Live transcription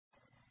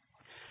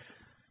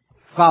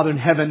Father in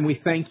heaven, we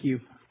thank You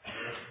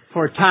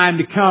for a time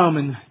to come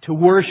and to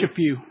worship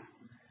You,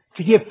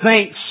 to give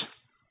thanks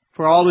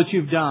for all that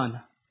You've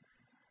done,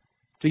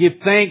 to give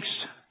thanks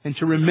and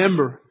to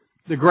remember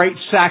the great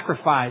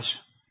sacrifice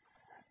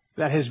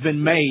that has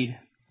been made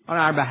on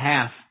our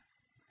behalf,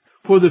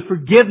 for the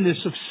forgiveness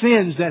of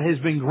sins that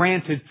has been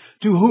granted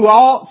to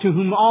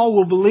whom all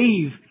will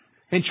believe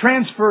and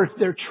transfer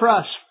their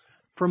trust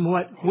from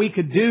what we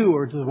could do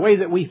or to the way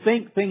that we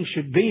think things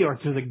should be or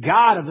to the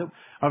God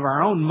of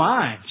our own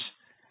minds,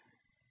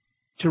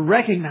 to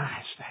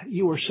recognize that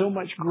You are so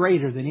much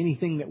greater than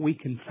anything that we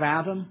can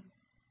fathom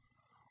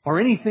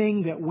or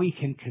anything that we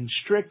can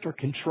constrict or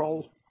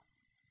control.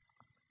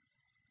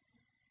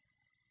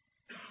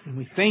 And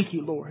we thank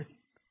You, Lord,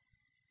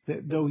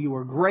 that though You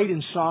are great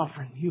and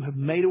sovereign, You have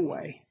made a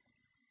way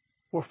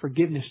for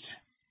forgiveness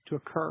to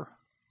occur.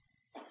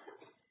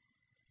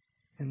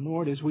 And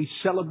Lord, as we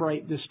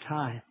celebrate this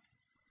time,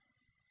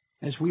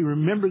 as we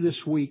remember this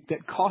week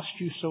that cost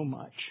You so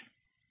much,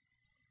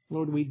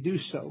 Lord, we do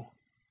so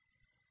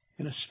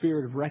in a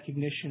spirit of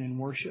recognition and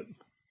worship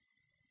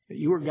that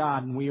You are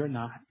God and we are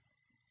not.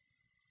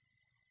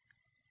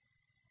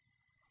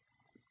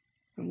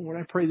 And Lord,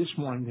 I pray this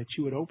morning that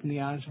You would open the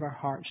eyes of our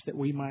hearts that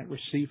we might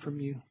receive from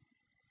You.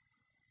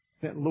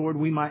 That, Lord,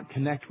 we might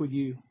connect with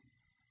You.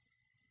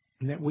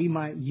 And that we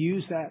might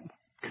use that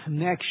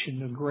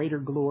connection to greater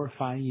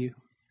glorify You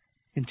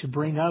and to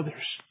bring others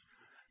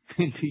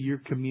into Your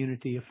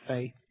community of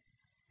faith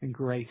and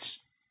grace.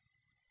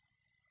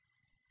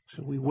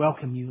 So we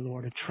welcome You,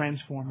 Lord, to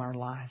transform our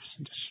lives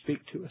and to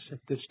speak to us at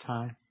this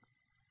time.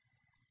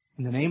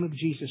 In the name of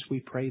Jesus, we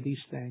pray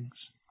these things.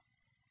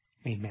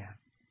 Amen.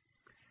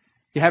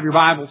 If you have your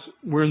Bibles,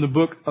 we're in the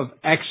book of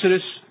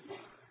Exodus.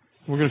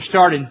 We're going to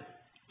start in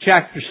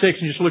chapter 6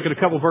 and just look at a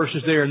couple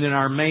verses there, and then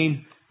our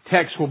main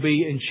text will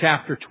be in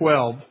chapter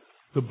 12,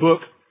 the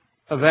book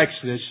of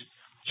Exodus,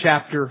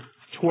 chapter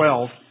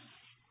 12.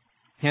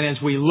 And as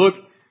we look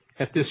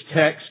at this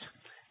text,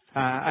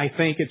 I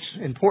think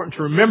it's important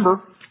to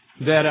remember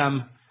that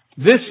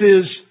this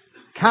is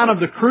kind of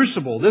the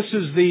crucible. This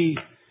is the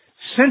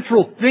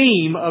central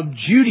theme of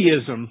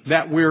Judaism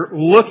that we're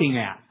looking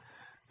at.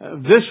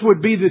 This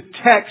would be the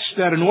text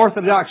that an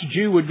Orthodox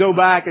Jew would go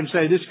back and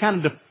say, this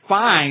kind of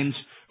defines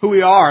who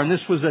we are. And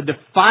this was a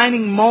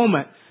defining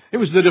moment. It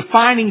was the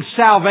defining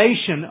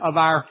salvation of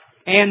our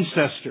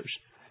ancestors.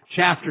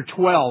 Chapter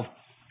 12.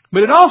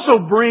 But it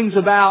also brings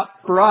about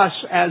for us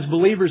as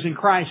believers in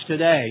Christ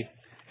today,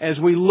 as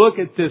we look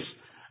at this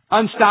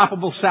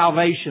unstoppable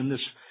salvation, this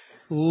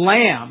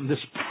Lamb,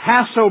 this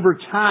Passover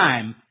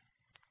time,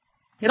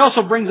 it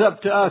also brings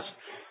up to us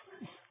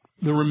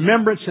the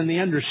remembrance and the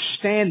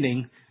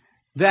understanding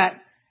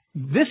that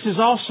this is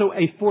also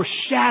a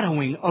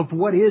foreshadowing of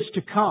what is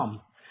to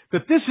come.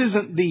 That this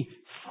isn't the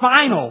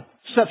final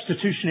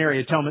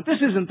substitutionary atonement.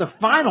 This isn't the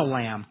final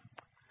Lamb.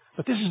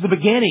 But this is the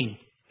beginning.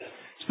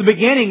 It's the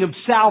beginning of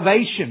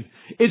salvation.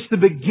 It's the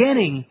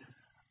beginning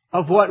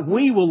of what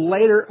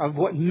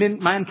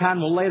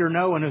mankind will later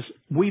know. And as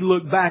we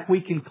look back,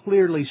 we can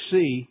clearly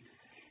see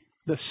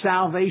the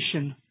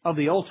salvation of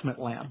the ultimate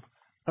Lamb,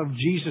 of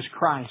Jesus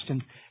Christ.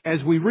 And as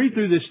we read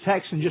through this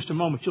text in just a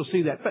moment, you'll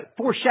see that. But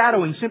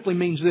foreshadowing simply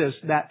means this,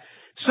 that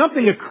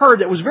something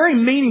occurred that was very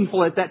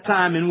meaningful at that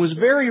time and was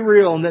very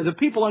real, and that the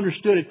people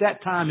understood at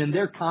that time in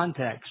their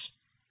context.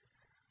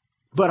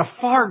 But a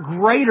far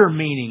greater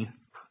meaning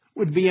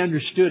would be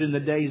understood in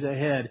the days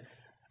ahead.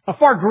 A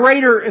far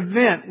greater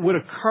event would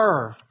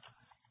occur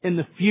in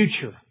the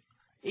future,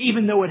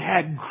 even though it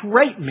had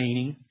great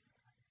meaning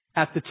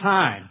at the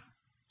time.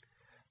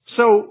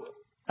 So,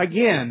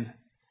 again,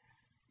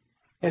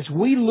 as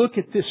we look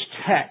at this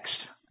text,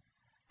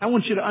 I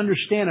want you to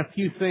understand a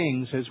few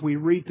things as we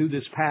read through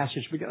this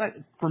passage. Because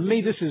for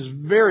me, this is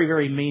very,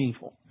 very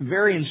meaningful,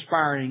 very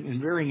inspiring, and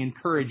very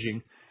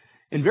encouraging,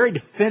 and very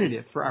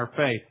definitive for our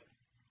faith.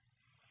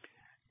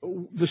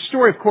 The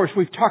story, of course,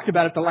 we've talked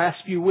about it the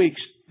last few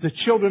weeks. The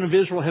children of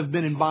Israel have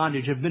been in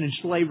bondage, have been in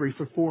slavery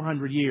for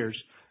 400 years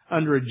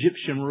under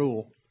Egyptian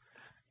rule.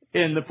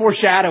 And the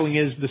foreshadowing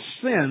is the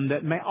sin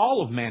that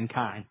all of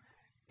mankind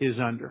is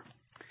under.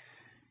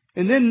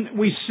 And then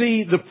we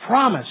see the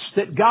promise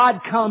that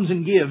God comes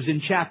and gives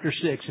in chapter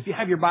 6. If you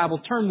have your Bible,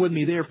 turn with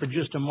me there for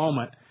just a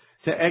moment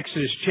to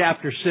Exodus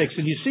chapter 6.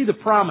 And you see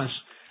the promise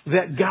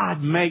that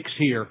God makes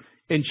here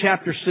in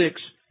chapter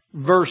 6,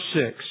 verse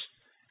 6.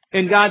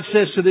 And God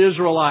says to the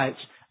Israelites,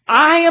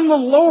 I am the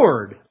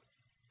Lord.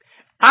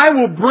 I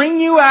will bring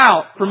you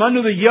out from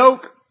under the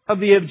yoke of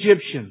the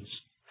Egyptians.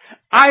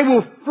 I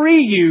will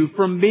free you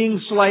from being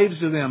slaves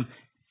to them.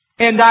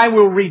 And I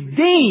will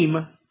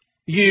redeem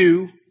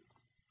you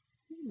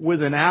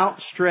with an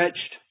outstretched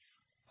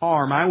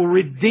arm. I will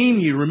redeem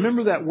you.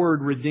 Remember that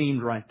word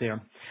redeemed right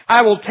there.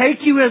 I will take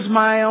you as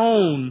my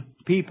own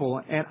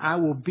people, and I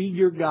will be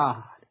your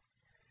God.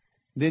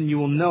 Then you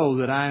will know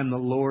that I am the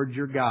Lord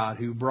your God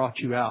who brought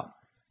you out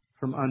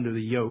from under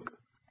the yoke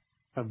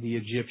of the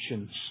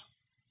Egyptians.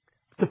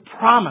 The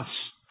promise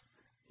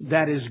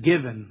that is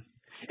given.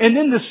 And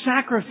then the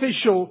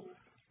sacrificial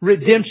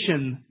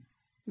redemption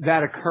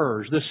that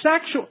occurs. The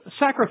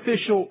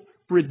sacrificial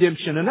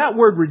redemption, and that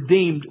word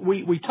redeemed,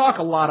 we talk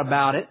a lot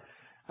about it.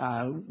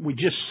 We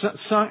just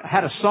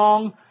had a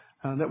song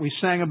that we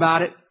sang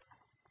about it.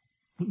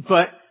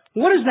 But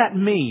what does that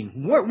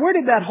mean? Where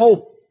did that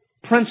whole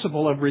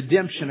principle of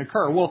redemption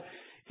occur? Well,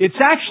 it's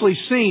actually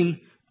seen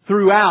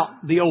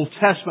throughout the Old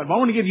Testament. But I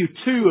want to give you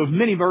two of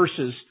many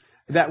verses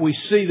that we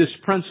see this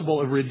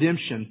principle of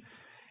redemption.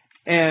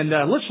 And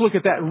let's look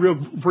at that real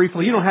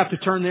briefly. You don't have to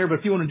turn there, but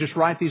if you want to just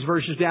write these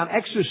verses down.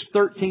 Exodus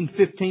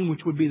 13:15,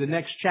 which would be the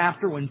next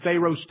chapter, when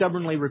Pharaoh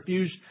stubbornly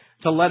refused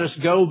to let us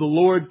go, the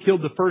Lord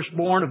killed the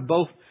firstborn of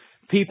both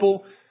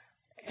people,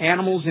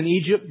 animals in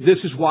Egypt. This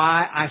is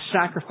why I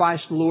sacrifice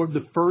the Lord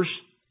the first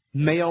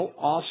male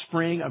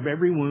offspring of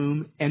every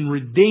womb and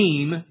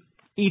redeem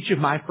each of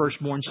my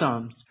firstborn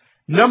sons.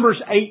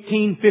 Numbers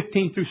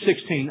 18:15 through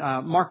 16.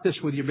 Mark this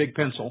with your big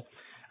pencil.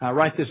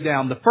 Write this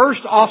down. The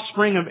first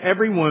offspring of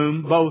every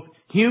womb, both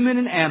human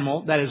and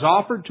animal, that is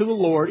offered to the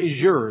Lord is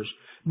yours.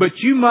 But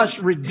you must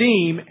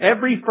redeem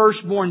every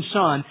firstborn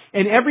son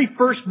and every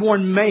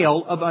firstborn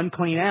male of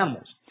unclean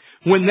animals.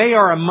 When they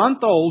are a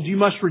month old, you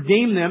must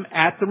redeem them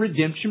at the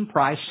redemption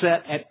price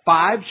set at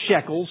 5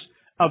 shekels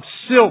of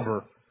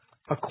silver,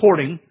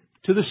 according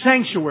to the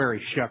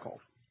sanctuary shekel.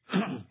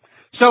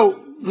 So,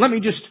 let me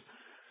just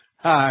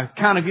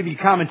kind of give you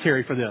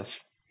commentary for this.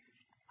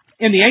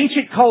 In the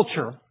ancient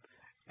culture,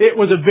 it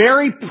was a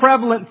very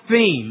prevalent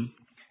theme,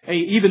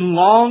 even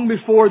long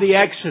before the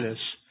Exodus,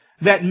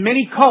 that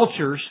many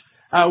cultures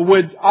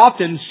would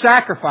often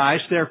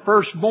sacrifice their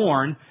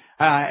firstborn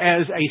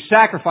as a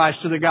sacrifice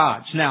to the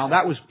gods. Now,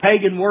 that was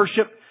pagan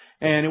worship,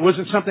 and it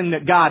wasn't something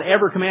that God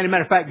ever commanded.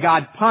 Matter of fact,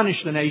 God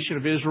punished the nation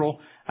of Israel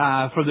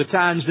for the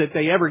times that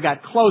they ever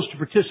got close to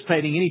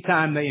participating,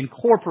 anytime they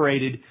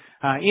incorporated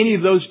any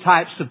of those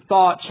types of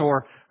thoughts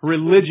or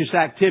religious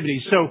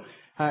activities. So,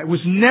 it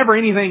was never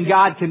anything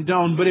God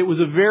condoned, but it was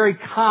a very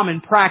common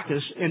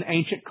practice in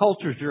ancient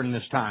cultures during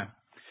this time.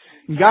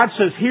 And God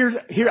says, here,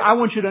 I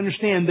want you to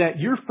understand that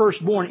your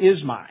firstborn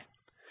is mine,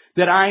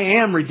 that I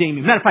am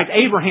redeeming. Matter of fact,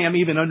 Abraham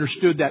even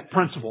understood that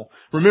principle.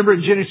 Remember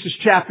in Genesis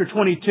chapter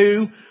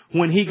 22,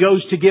 when he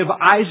goes to give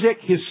Isaac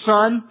his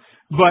son,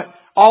 but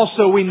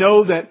also we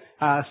know that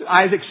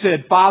Isaac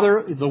said,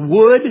 Father, the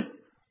wood,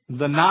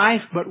 the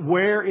knife, but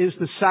where is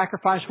the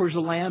sacrifice? Where's the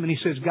lamb? And he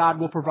says, God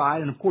will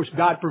provide. And of course,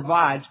 God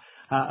provides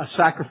a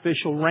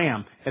sacrificial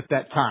ram at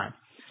that time.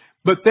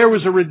 But there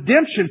was a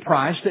redemption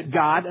price that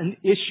God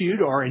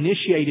issued or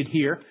initiated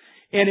here.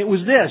 And it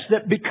was this,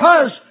 that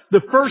because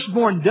the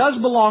firstborn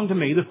does belong to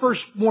me, the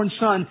firstborn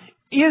son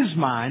is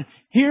mine,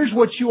 here's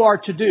what you are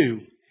to do.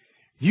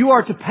 You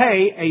are to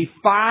pay a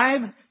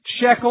 5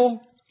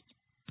 shekel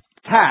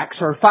tax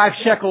or 5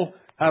 shekel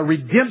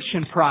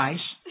redemption price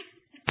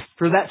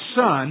for that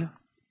son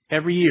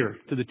every year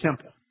to the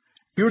temple.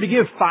 You were to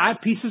give 5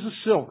 pieces of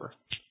silver.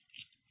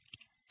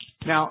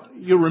 Now,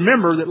 you'll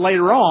remember that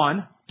later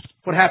on,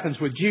 what happens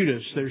with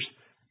Judas? There's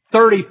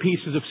 30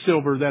 pieces of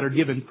silver that are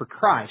given for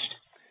Christ.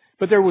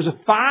 But there was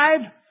a 5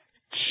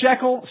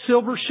 shekel,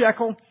 silver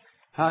shekel,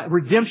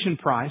 redemption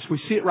price. We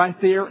see it right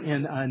there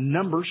in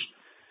Numbers.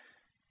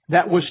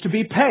 That was to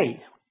be paid.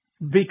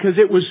 Because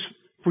it was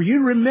for you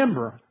to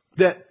remember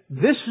that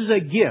this is a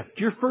gift.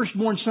 Your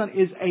firstborn son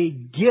is a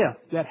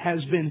gift that has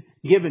been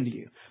given to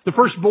you. The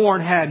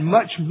firstborn had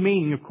much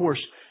meaning, of course,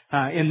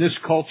 in this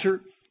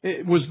culture.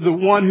 It was the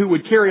one who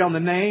would carry on the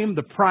name,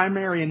 the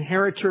primary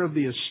inheritor of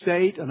the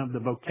estate and of the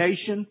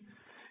vocation.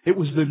 It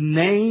was the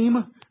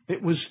name.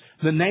 It was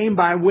the name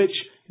by which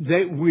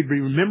we'd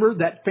remember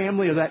that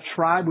family or that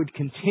tribe would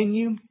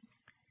continue.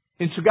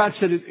 And so God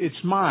said, it's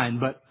mine,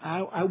 but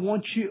I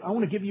want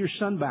to give you your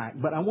son back,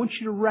 but I want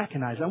you to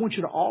recognize, I want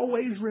you to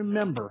always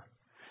remember,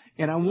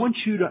 and I want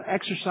you to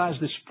exercise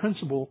this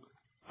principle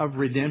of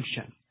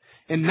redemption.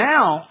 And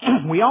now,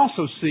 we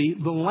also see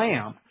the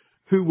Lamb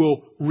who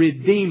will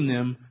redeem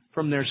them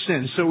from their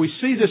sins. So we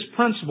see this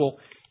principle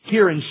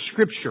here in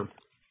Scripture.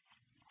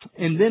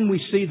 And then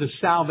we see the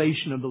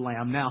salvation of the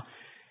Lamb. Now,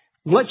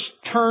 let's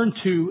turn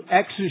to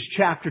Exodus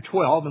chapter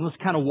 12 and let's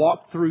kind of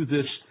walk through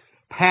this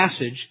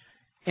passage.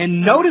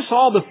 And notice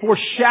all the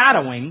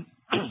foreshadowing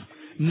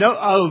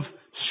of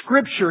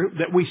Scripture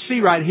that we see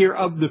right here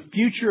of the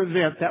future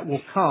event that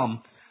will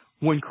come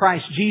when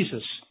Christ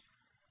Jesus,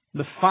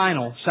 the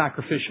final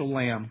sacrificial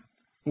lamb,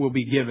 will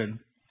be given.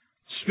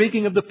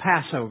 Speaking of the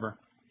Passover,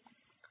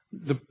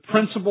 the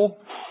principal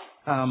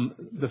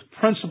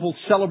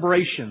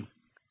celebration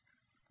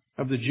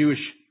of the Jewish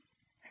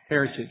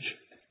heritage.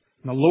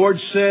 And the Lord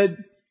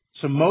said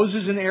to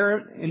Moses and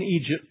Aaron in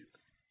Egypt,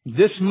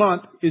 this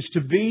month is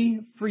to be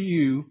for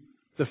you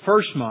the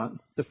first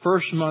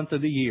month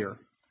of the year.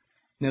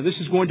 Now this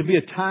is going to be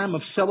a time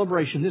of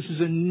celebration. This is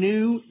a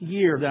new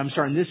year that I'm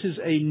starting. This is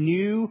a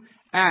new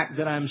act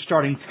that I'm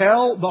starting.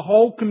 Tell the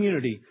whole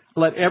community.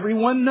 Let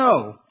everyone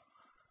know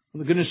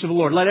the goodness of the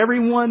Lord. Let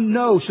everyone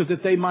know so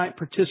that they might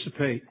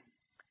participate.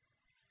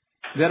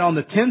 That on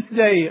the 10th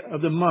day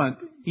of the month,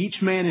 each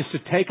man is to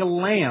take a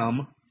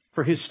lamb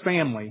for his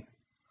family,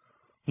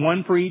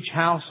 one for each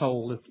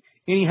household.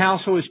 any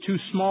household is too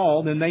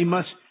small, then they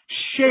must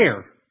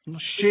share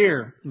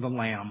the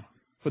lamb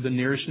with the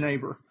nearest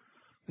neighbor.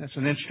 That's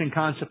an interesting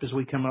concept as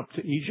we come up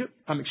to Egypt.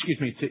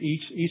 To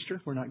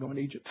Easter. We're not going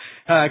to Egypt.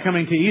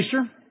 Coming to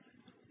Easter.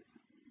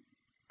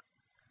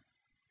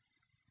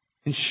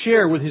 And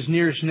share with his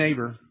nearest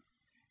neighbor.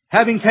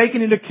 Having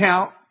taken into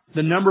account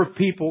the number of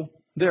people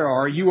there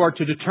are, you are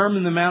to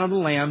determine the amount of the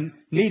lamb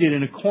needed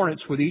in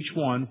accordance with each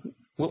one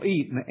will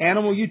eat. And the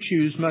animal you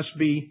choose must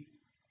be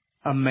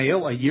a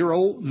male, a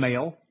year-old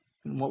male.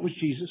 And what was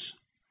Jesus?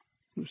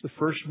 He was the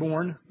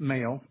firstborn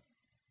male,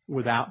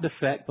 without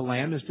defect. The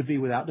lamb is to be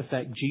without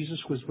defect. Jesus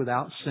was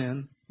without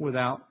sin,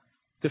 without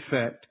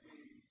defect.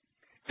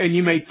 And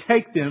you may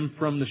take them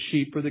from the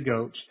sheep or the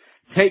goats.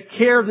 Take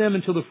care of them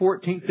until the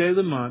 14th day of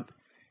the month.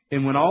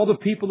 And when all the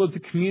people of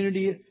the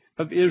community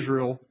of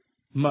Israel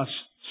must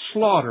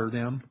slaughter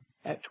them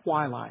at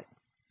twilight.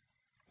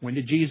 When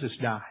did Jesus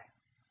die?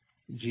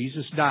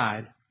 Jesus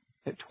died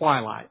at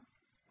twilight.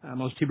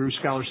 Most Hebrew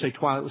scholars say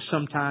twilight was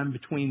sometime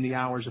between the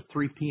hours of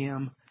 3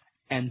 p.m.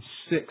 and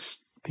 6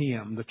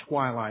 p.m., the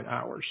twilight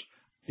hours.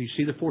 Do you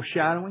see the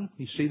foreshadowing?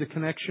 Do you see the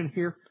connection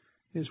here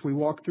as we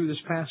walk through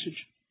this passage?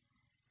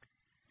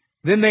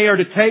 Then they are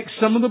to take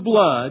some of the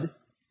blood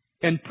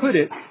and put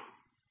it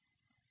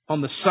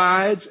on the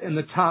sides and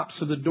the tops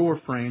of the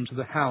door frames of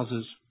the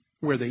houses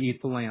where they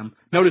eat the lamb.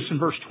 Notice in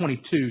verse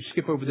 22,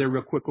 skip over there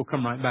real quick, we'll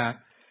come right back.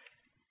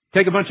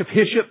 Take a bunch of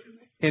hyssop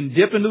and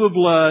dip into the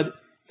blood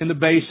in the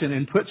basin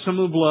and put some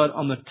of the blood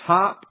on the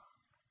top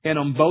and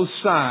on both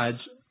sides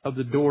of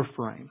the door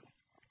frame.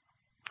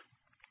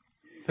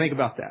 Think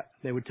about that.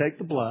 They would take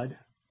the blood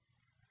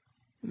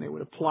and they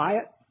would apply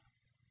it.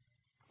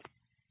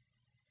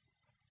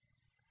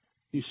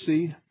 You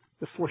see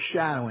the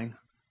foreshadowing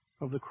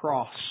of the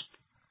cross.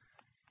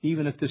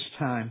 Even at this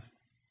time,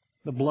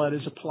 the blood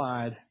is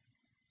applied.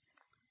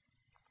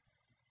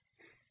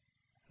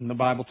 And the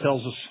Bible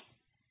tells us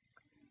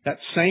that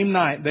same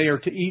night they are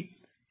to eat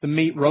the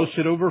meat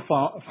roasted over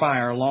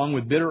fire along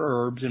with bitter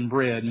herbs and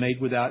bread made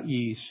without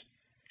yeast.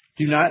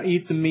 Do not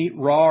eat the meat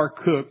raw or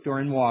cooked or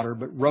in water,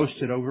 but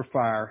roasted over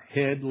fire,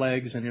 head,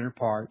 legs, and inner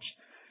parts.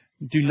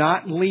 Do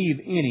not leave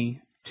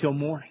any till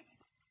morning.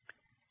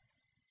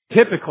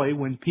 Typically,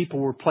 when people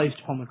were placed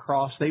upon the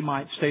cross, they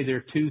might stay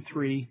there 2,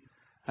 3,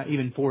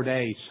 even 4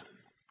 days.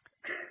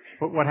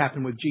 But what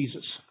happened with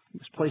Jesus? He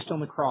was placed on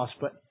the cross,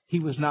 but He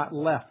was not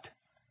left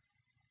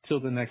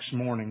till the next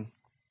morning.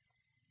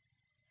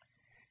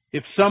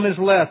 If some is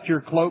left,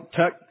 your cloak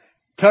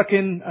tuck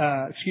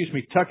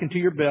into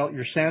your belt,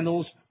 your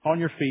sandals on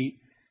your feet,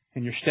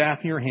 and your staff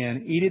in your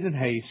hand. Eat it in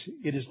haste.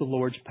 It is the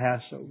Lord's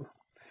Passover.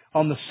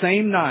 On the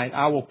same night,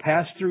 I will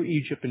pass through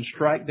Egypt and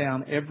strike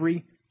down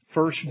every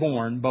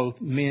firstborn, both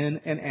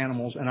men and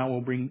animals, and I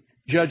will bring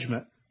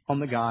judgment on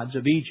the gods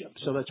of Egypt.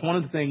 So that's one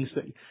of the things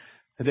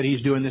that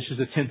He's doing. This is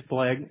the 10th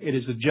plague. It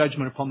is the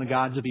judgment upon the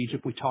gods of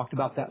Egypt. We talked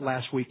about that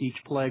last week. Each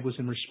plague was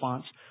in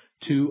response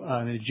to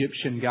an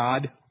Egyptian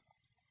god.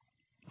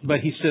 But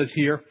He says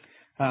here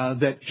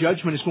that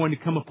judgment is going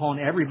to come upon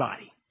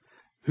everybody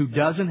who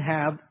doesn't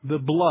have the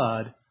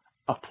blood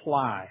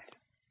applied.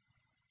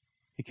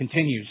 It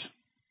continues.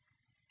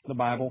 The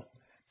Bible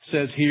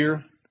says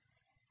here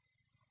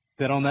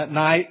that on that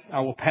night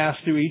I will pass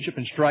through Egypt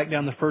and strike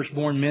down the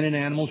firstborn men and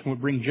animals and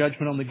will bring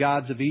judgment on the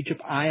gods of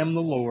Egypt. I am the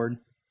Lord.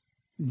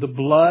 The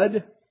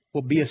blood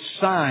will be a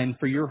sign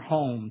for your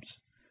homes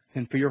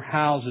and for your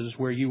houses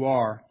where you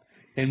are.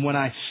 And when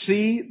I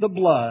see the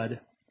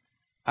blood,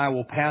 I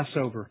will pass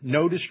over.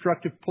 No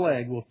destructive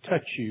plague will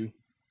touch you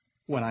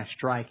when I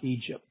strike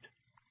Egypt.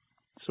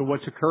 So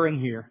what's occurring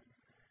here?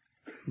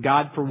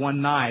 God for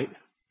one night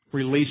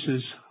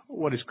releases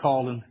what is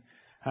called,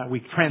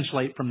 we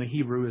translate from the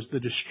Hebrew as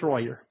the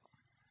destroyer.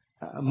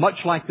 Much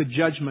like the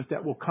judgment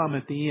that will come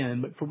at the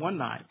end, but for one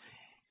night.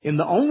 And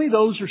only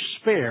those are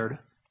spared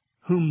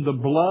whom the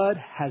blood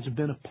has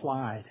been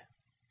applied.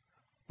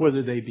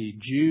 Whether they be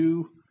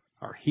Jew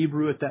or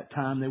Hebrew at that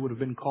time they would have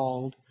been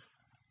called,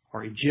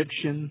 or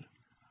Egyptian,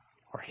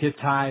 or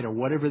Hittite, or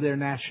whatever their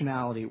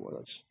nationality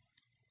was.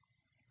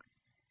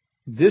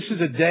 This is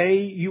a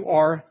day you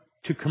are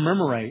to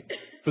commemorate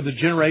for the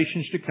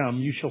generations to come.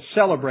 You shall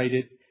celebrate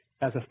it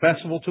as a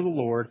festival to the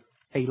Lord,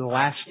 a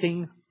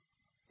lasting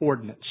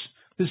ordinance.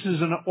 This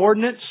is an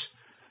ordinance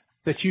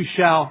that you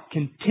shall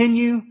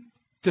continue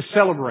to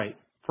celebrate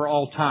for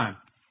all time.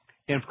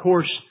 And of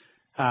course,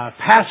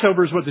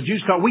 Passover is what the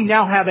Jews call. We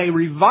now have a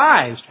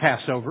revised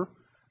Passover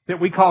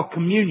that we call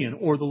communion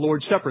or the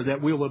Lord's Supper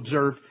that we'll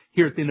observe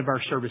here at the end of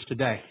our service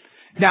today.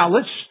 Now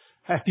let's,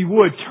 if you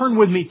would, turn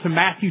with me to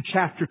Matthew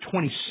chapter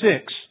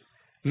 26.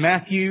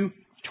 Matthew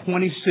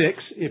 26,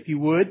 if you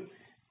would.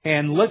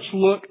 And let's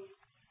look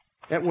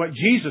at what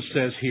Jesus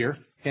says here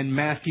in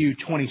Matthew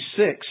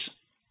 26.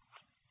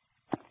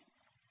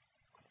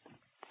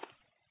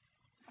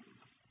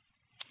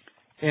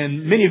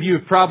 And many of you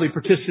have probably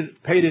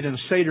participated in a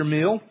Seder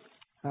meal,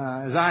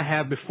 as I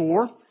have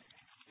before.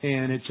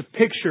 And it's a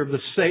picture of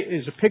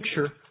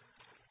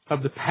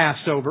the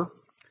Passover.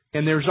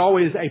 And there's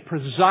always a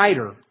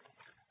presider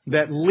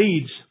that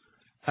leads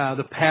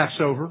the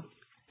Passover,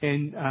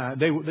 and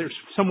there's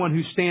someone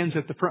who stands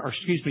at the front,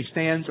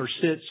 stands or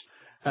sits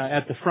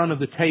at the front of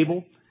the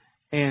table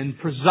and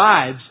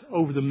presides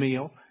over the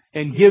meal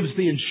and gives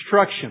the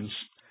instructions.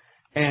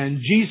 And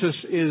Jesus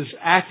is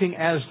acting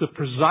as the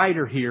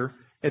presider here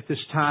at this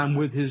time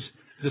with His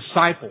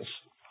disciples.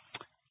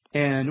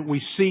 And we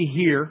see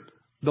here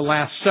the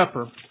Last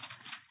Supper.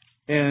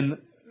 And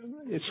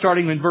it's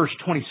starting in verse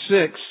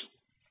 26.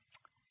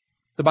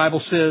 The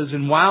Bible says,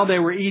 "And while they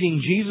were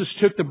eating, Jesus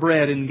took the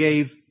bread and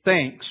gave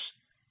thanks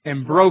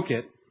and broke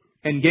it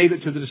and gave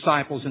it to the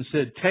disciples and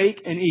said,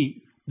 'Take and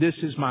eat. This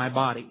is my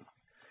body.'"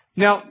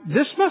 Now,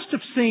 this must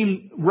have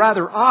seemed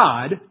rather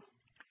odd,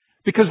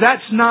 because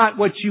that's not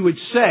what you would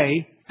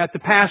say at the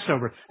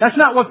Passover. That's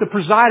not what the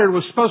presider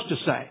was supposed to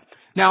say.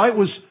 Now, it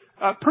was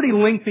a pretty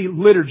lengthy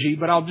liturgy,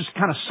 but I'll just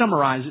kind of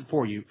summarize it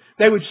for you.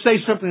 They would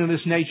say something of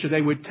this nature.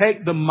 They would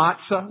take the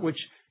matzah, which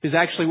is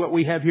actually what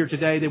we have here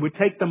today. They would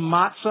take the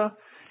matzah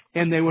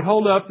and they would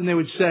hold up and they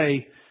would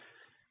say,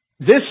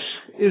 "This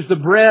is the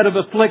bread of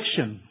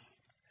affliction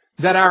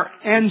that our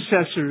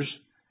ancestors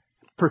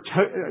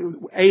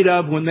ate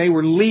of when they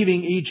were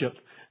leaving Egypt.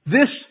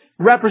 This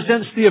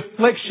represents the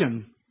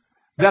affliction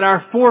that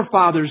our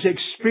forefathers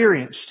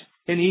experienced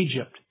in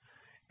Egypt."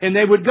 And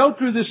they would go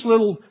through this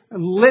little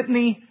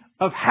litany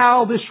of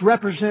how this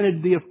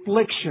represented the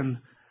affliction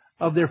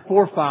of their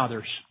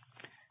forefathers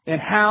and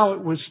how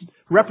it was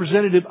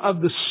representative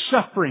of the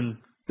suffering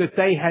that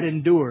they had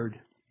endured.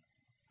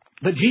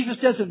 But Jesus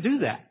doesn't do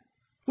that.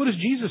 What does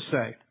Jesus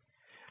say?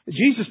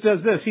 Jesus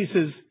does this. He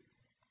says,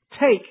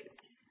 "Take,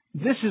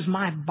 this is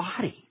my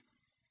body."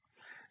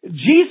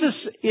 Jesus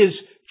is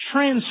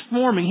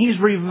transforming. He's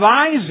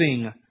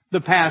revising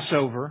the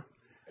Passover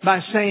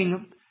by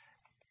saying,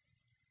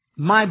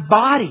 "My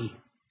body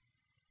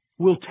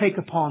will take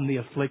upon the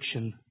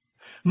affliction.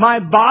 My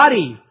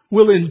body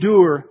will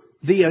endure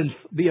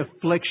the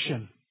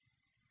affliction.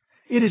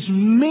 It is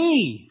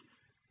me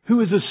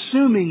who is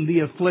assuming the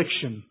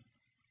affliction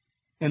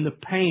and the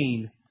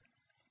pain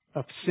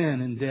of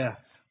sin and death."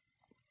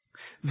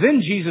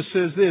 Then Jesus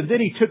says this, then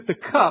He took the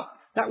cup.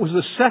 That was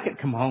the second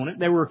component.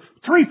 There were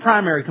three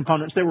primary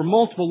components. There were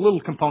multiple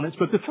little components,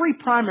 but the three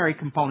primary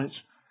components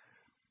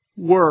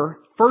were,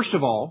 first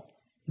of all,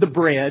 the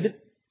bread,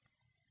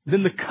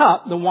 then the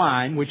cup, the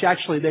wine, which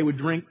actually they would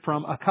drink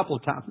from a couple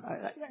of times,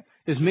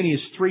 as many as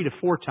 3 to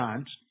 4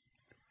 times.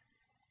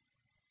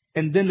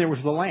 And then there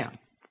was the lamb.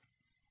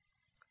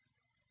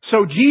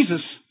 So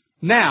Jesus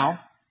now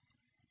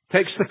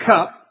takes the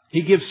cup,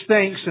 He gives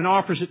thanks and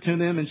offers it to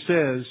them and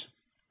says,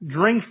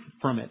 "Drink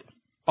from it,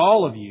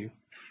 all of you.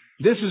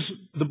 This is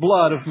the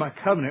blood of my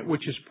covenant,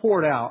 which is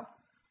poured out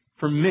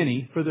for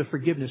many for the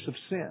forgiveness of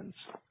sins."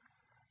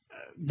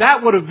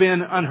 That would have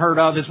been unheard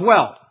of as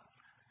well,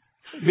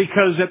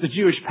 because at the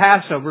Jewish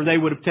Passover, they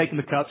would have taken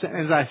the cups.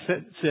 As I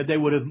said, they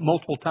would have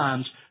multiple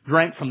times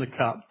drank from the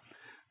cup.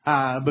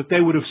 But they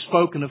would have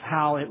spoken of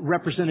how it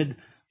represented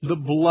the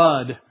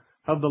blood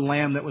of the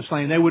lamb that was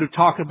slain. They would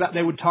talk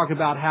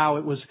about how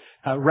it was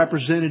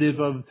representative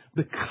of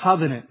the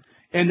covenant.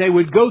 And they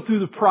would go through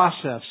the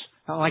process.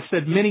 Like I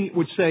said, many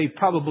would say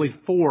probably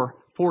four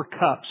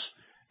cups.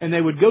 And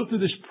they would go through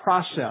this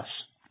process.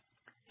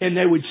 And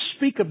they would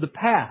speak of the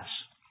past.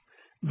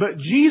 But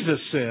Jesus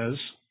says,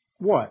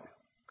 what?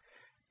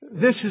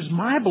 "This is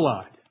my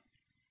blood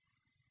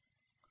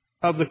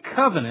of the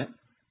covenant,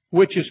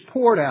 which is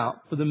poured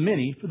out for the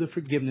many for the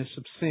forgiveness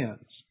of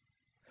sins.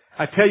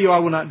 I tell you, I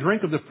will not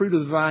drink of the fruit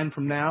of the vine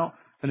from now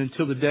and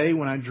until the day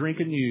when I drink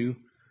anew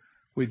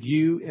with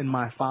you in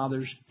my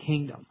Father's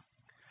kingdom."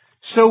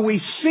 So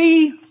we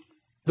see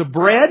the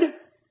bread,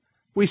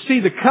 we see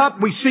the cup,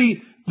 we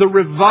see the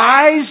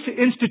revised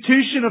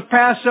institution of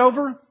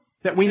Passover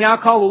that we now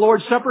call the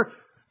Lord's Supper.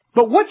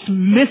 But what's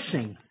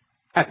missing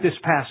at this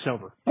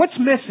Passover? What's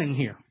missing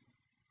here?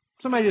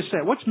 Somebody just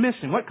said, what's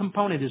missing? What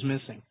component is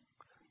missing?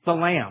 The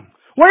lamb.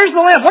 Where's the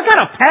lamb? What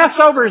kind of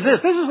Passover is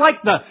this? This is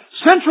like the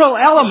central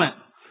element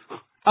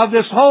of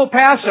this whole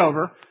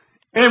Passover.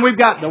 And we've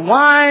got the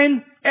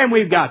wine, and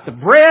we've got the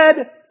bread,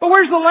 but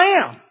where's the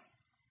lamb?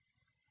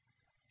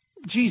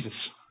 Jesus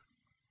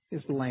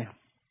is the lamb.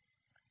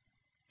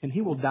 And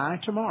He will die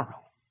tomorrow.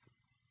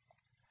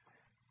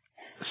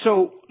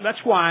 So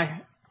that's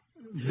why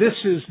this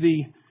is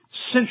the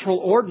central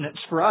ordinance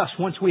for us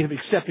once we have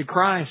accepted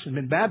Christ and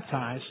been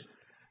baptized.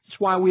 That's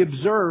why we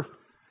observe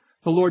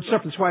the Lord's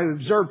Supper. That's why we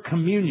observe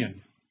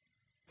communion.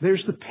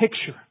 There's the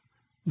picture.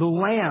 The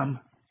Lamb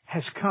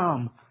has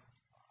come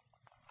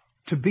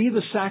to be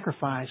the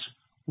sacrifice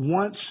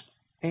once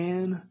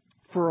and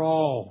for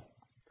all.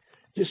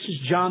 Just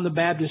as John the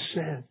Baptist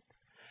said,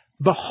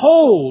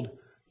 "Behold,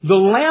 the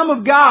Lamb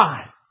of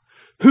God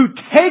who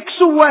takes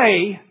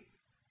away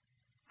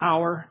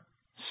our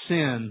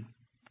sin,"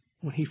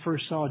 when he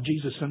first saw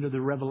Jesus under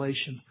the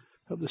revelation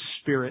of the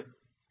Spirit.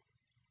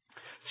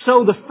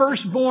 So the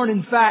firstborn,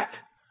 in fact,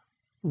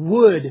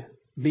 would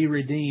be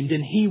redeemed,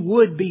 and He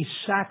would be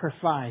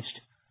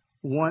sacrificed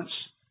once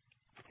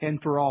and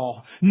for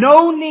all.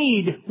 No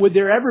need would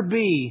there ever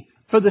be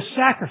for the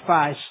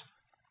sacrifice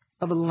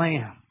of a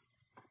lamb.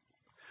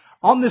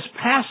 On this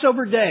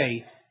Passover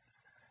day,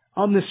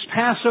 on this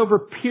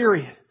Passover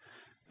period,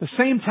 the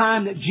same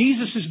time that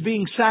Jesus is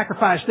being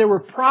sacrificed, there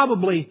were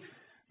probably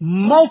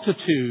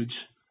multitudes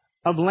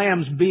of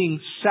lambs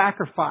being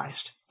sacrificed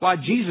while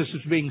Jesus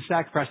was being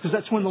sacrificed, because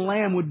that's when the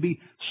lamb would be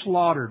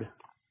slaughtered.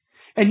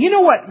 And you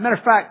know what? Matter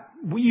of fact,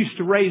 we used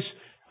to raise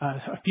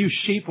a few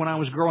sheep when I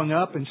was growing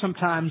up, and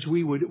sometimes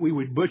we would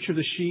butcher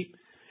the sheep.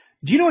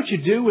 Do you know what you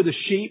do with a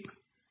sheep?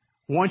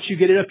 Once you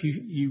get it up,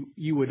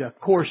 you would, of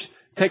course,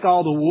 take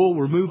all the wool,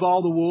 remove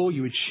all the wool.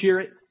 You would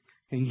shear it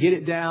and get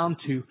it down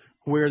to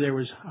where there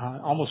was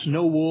almost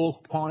no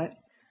wool upon it.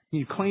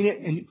 You clean it,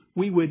 and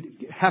we would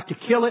have to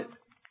kill it,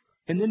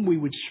 and then we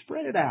would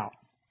spread it out.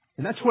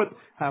 And that's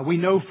what we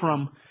know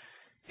from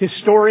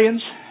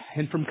historians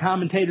and from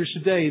commentators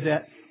today,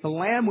 that the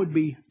lamb would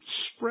be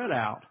spread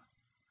out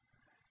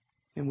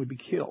and would be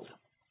killed.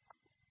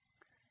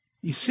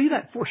 You see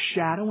that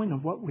foreshadowing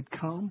of what would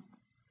come?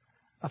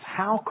 Of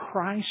how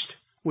Christ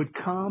would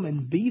come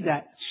and be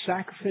that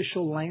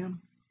sacrificial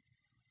lamb?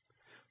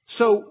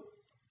 So,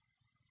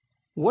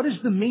 what is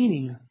the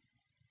meaning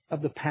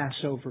of the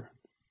Passover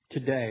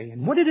today?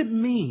 And what did it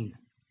mean?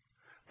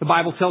 The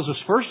Bible tells us,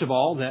 first of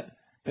all, that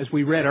as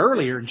we read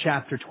earlier in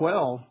chapter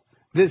 12,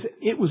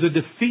 it was a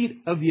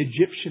defeat of the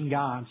Egyptian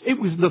gods. It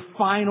was the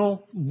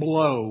final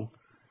blow.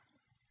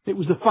 It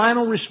was the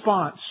final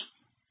response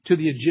to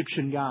the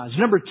Egyptian gods.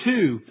 Number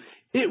two,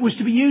 it was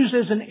to be used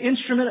as an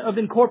instrument of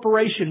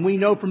incorporation. We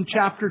know from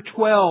chapter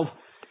 12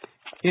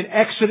 in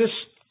Exodus,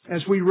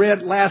 as we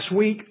read last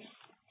week,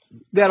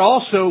 that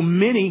also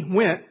many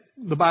went,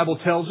 the Bible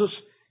tells us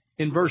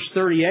in verse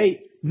 38,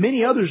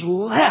 many others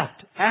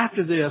left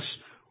after this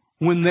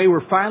when they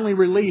were finally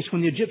released,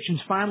 when the Egyptians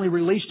finally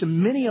released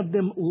them. Many of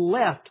them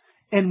left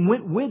and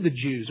went with the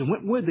Jews and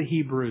went with the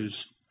Hebrews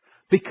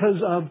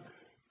because of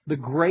the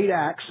great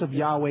acts of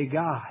Yahweh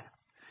God.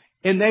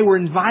 And they were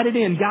invited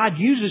in. God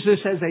uses this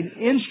as an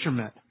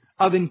instrument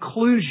of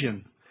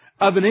inclusion,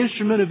 of an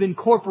instrument of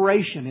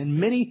incorporation. And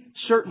many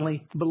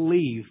certainly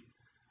believe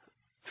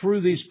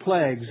through these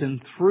plagues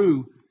and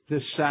through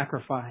this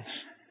sacrifice.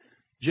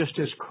 Just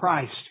as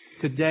Christ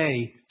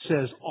today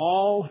says,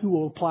 all who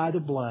will apply the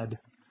blood,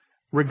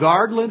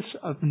 regardless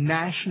of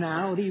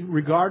nationality,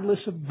 regardless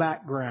of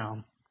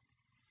background.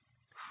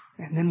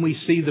 And then we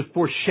see the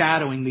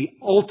foreshadowing, the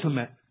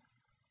ultimate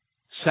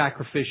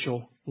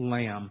sacrificial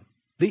lamb.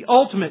 The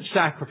ultimate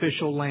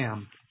sacrificial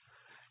lamb.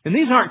 And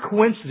these aren't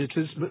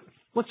coincidences, but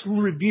let's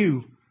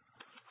review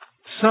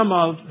some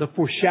of the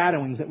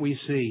foreshadowings that we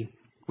see.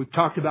 We've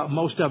talked about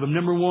most of them.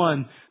 Number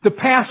one, the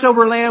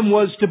Passover lamb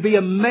was to be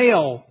a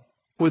male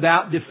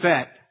without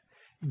defect.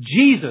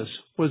 Jesus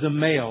was a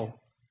male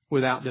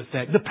without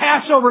defect. The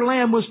Passover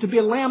lamb was to be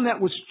a lamb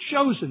that was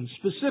chosen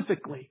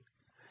specifically.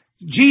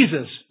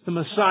 Jesus, the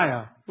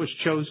Messiah, was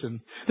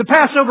chosen. The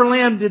Passover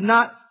lamb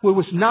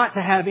was not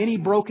to have any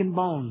broken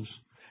bones.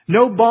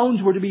 No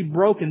bones were to be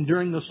broken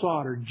during the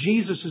slaughter.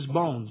 Jesus'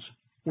 bones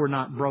were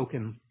not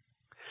broken.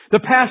 The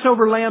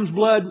Passover lamb's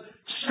blood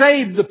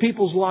saved the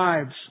people's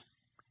lives.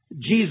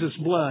 Jesus'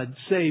 blood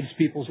saves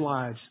people's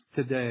lives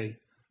today.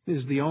 It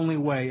is the only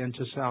way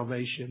into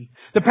salvation.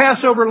 The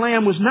Passover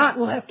lamb was not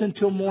left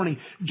until morning.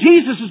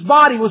 Jesus'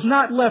 body was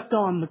not left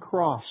on the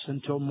cross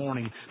until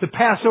morning. The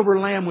Passover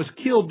lamb was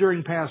killed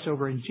during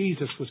Passover, and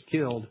Jesus was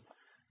killed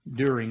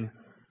during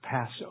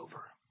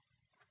Passover.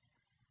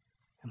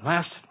 And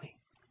lastly,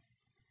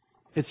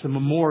 it's a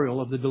memorial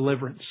of the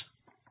deliverance.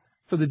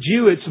 For the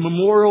Jew, it's a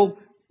memorial.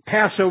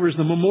 Passover is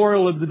the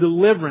memorial of the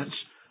deliverance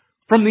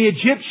from the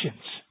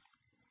Egyptians.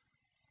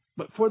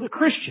 But for the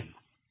Christian,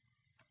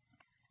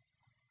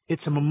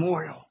 it's a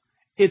memorial.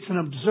 It's an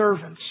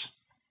observance.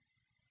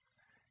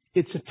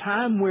 It's a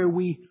time where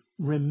we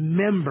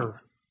remember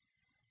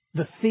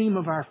the theme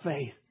of our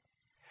faith.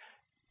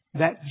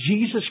 That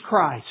Jesus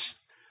Christ,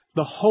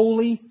 the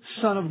Holy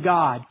Son of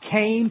God,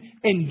 came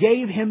and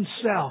gave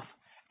Himself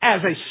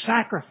as a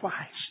sacrifice.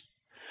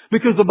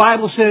 Because the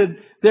Bible said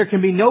there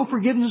can be no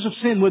forgiveness of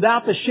sin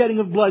without the shedding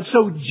of blood.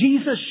 So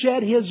Jesus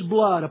shed His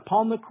blood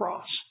upon the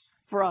cross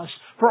for us,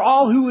 for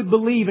all who would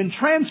believe and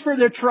transfer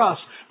their trust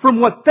from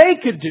what they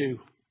could do,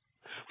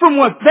 from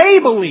what they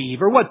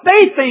believe or what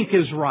they think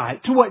is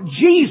right, to what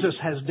Jesus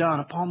has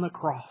done upon the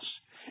cross,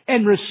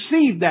 and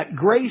receive that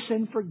grace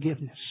and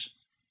forgiveness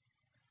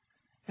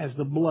as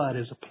the blood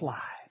is applied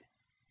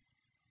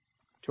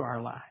to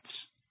our lives.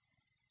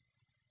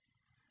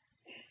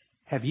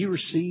 Have you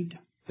received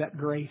that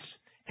grace?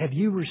 Have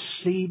you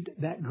received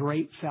that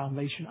great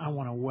salvation? I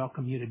want to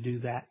welcome you to do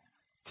that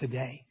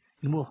today.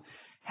 And we'll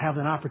have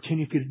an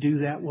opportunity to do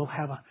that. We'll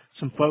have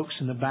some folks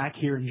in the back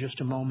here in just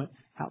a moment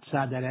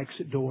outside that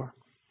exit door.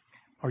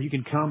 Or you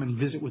can come and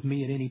visit with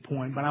me at any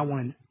point. But I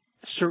want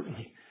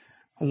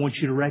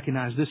you to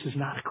recognize this is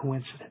not a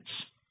coincidence.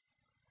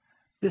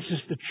 This is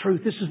the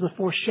truth. This is the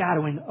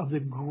foreshadowing of the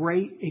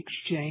great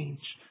exchange,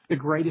 the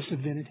greatest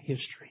event in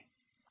history.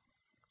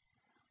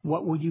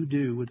 What will you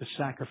do with the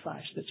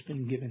sacrifice that's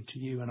been given to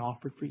you and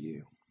offered for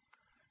you?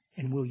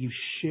 And will you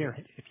share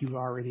it if you've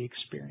already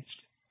experienced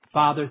it?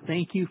 Father,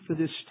 thank you for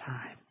this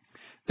time.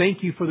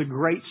 Thank You for the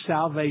great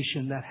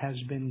salvation that has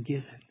been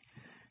given.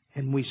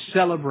 And we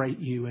celebrate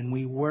You and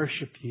we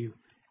worship You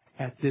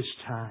at this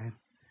time.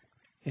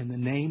 In the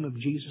name of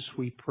Jesus,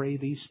 we pray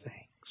these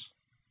things.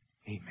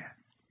 Amen.